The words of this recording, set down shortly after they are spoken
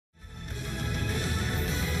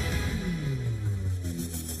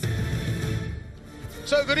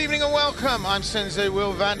So good evening and welcome. I'm Sensei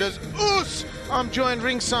Will Vanders Oos. I'm joined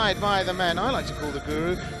ringside by the man I like to call the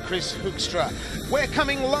guru, Chris Hoekstra. We're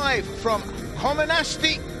coming live from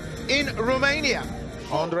Commonasti in Romania.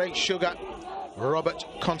 Andre Sugar, Robert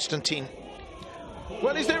Constantine.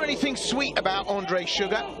 Well, is there anything sweet about Andre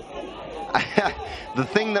Sugar? The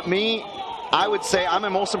thing that I would say I'm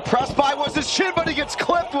most impressed by was his chin, but he gets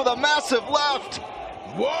clipped with a massive left.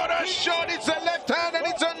 What a shot! It's a left hand and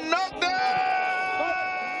it's a knockdown!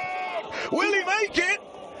 Will he make it?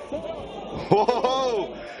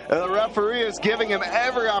 Whoa! And the referee is giving him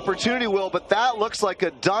every opportunity, Will, but that looks like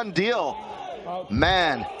a done deal.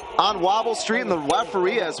 Man, on Wobble Street, and the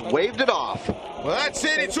referee has waved it off. Well, that's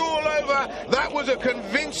it. It's all over. That was a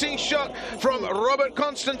convincing shot from Robert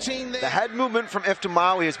Constantine there. The head movement from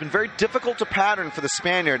Iftimoaie has been very difficult to pattern for the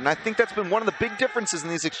Spaniard, and I think that's been one of the big differences in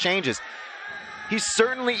these exchanges. He's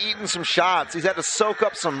certainly eaten some shots. He's had to soak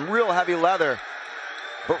up some real heavy leather.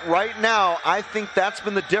 But right now, I think that's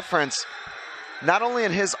been the difference, not only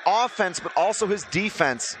in his offense, but also his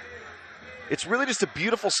defense. It's really just a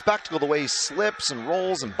beautiful spectacle, the way he slips and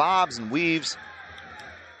rolls and bobs and weaves.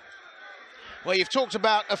 Well, you've talked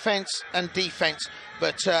about offense and defense,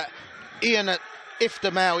 but Ionut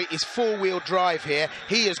Iftimoaie is four-wheel drive here.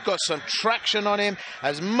 He has got some traction on him,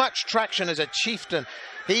 as much traction as a chieftain.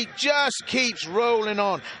 He just keeps rolling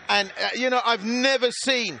on. And, you know, I've never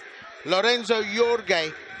seen Lorenzo Jorge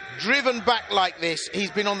driven back like this. He's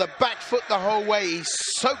been on the back foot the whole way. He's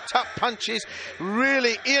soaked up punches.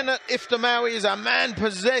 Really, Ionut Iftimoaie is a man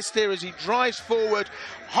possessed here as he drives forward.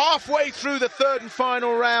 Halfway through the third and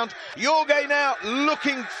final round, Jorge now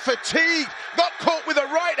looking fatigued. Got caught with a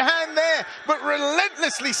right hand there, but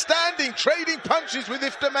relentlessly standing, trading punches with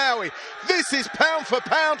Iftimoaie. This is pound for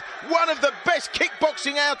pound one of the best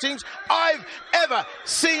kickboxing outings I've ever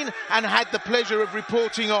seen and had the pleasure of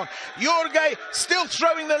reporting on. Jorge still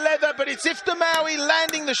throwing the leather, but it's Iftimoaie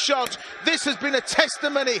landing the shots. This has been a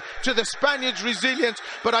testimony to the Spaniards' resilience,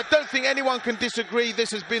 but I don't think anyone can disagree.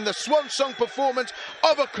 This has been the swan song performance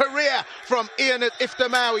of a career from Ionut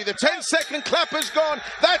Iftimoaie. The 10-second clapper's gone.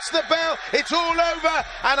 That's the bell. It's all over,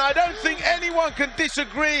 and I don't think anyone can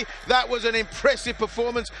disagree. That was an impressive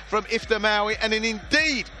performance from Iftimoaie, and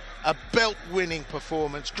indeed a belt-winning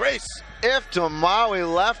performance. Chris?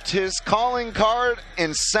 Iftimoaie left his calling card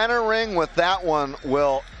in center ring with that one,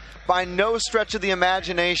 Will. By no stretch of the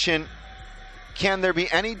imagination can there be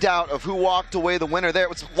any doubt of who walked away the winner there. It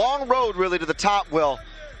was a long road, really, to the top, Will.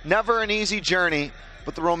 Never an easy journey,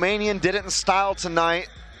 but the Romanian did it in style tonight.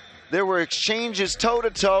 There were exchanges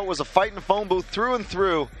toe-to-toe. It was a fight in the phone booth through and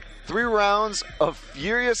through. 3 rounds of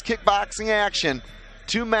furious kickboxing action.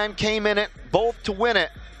 2 men came in it, both to win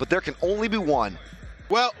it, but there can only be one.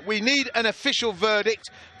 Well, we need an official verdict,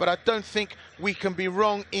 but I don't think we can be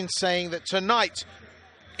wrong in saying that tonight,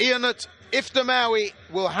 Ionut Iftimoaie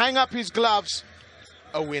will hang up his gloves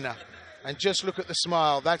a winner. And just look at the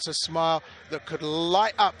smile. That's a smile that could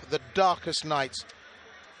light up the darkest nights.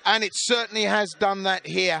 And it certainly has done that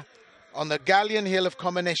here on the Galleon Hill of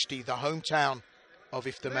Commonesti, the hometown of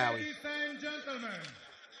Iftimoaie. Ladies and gentlemen,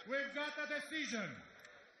 we've got a decision.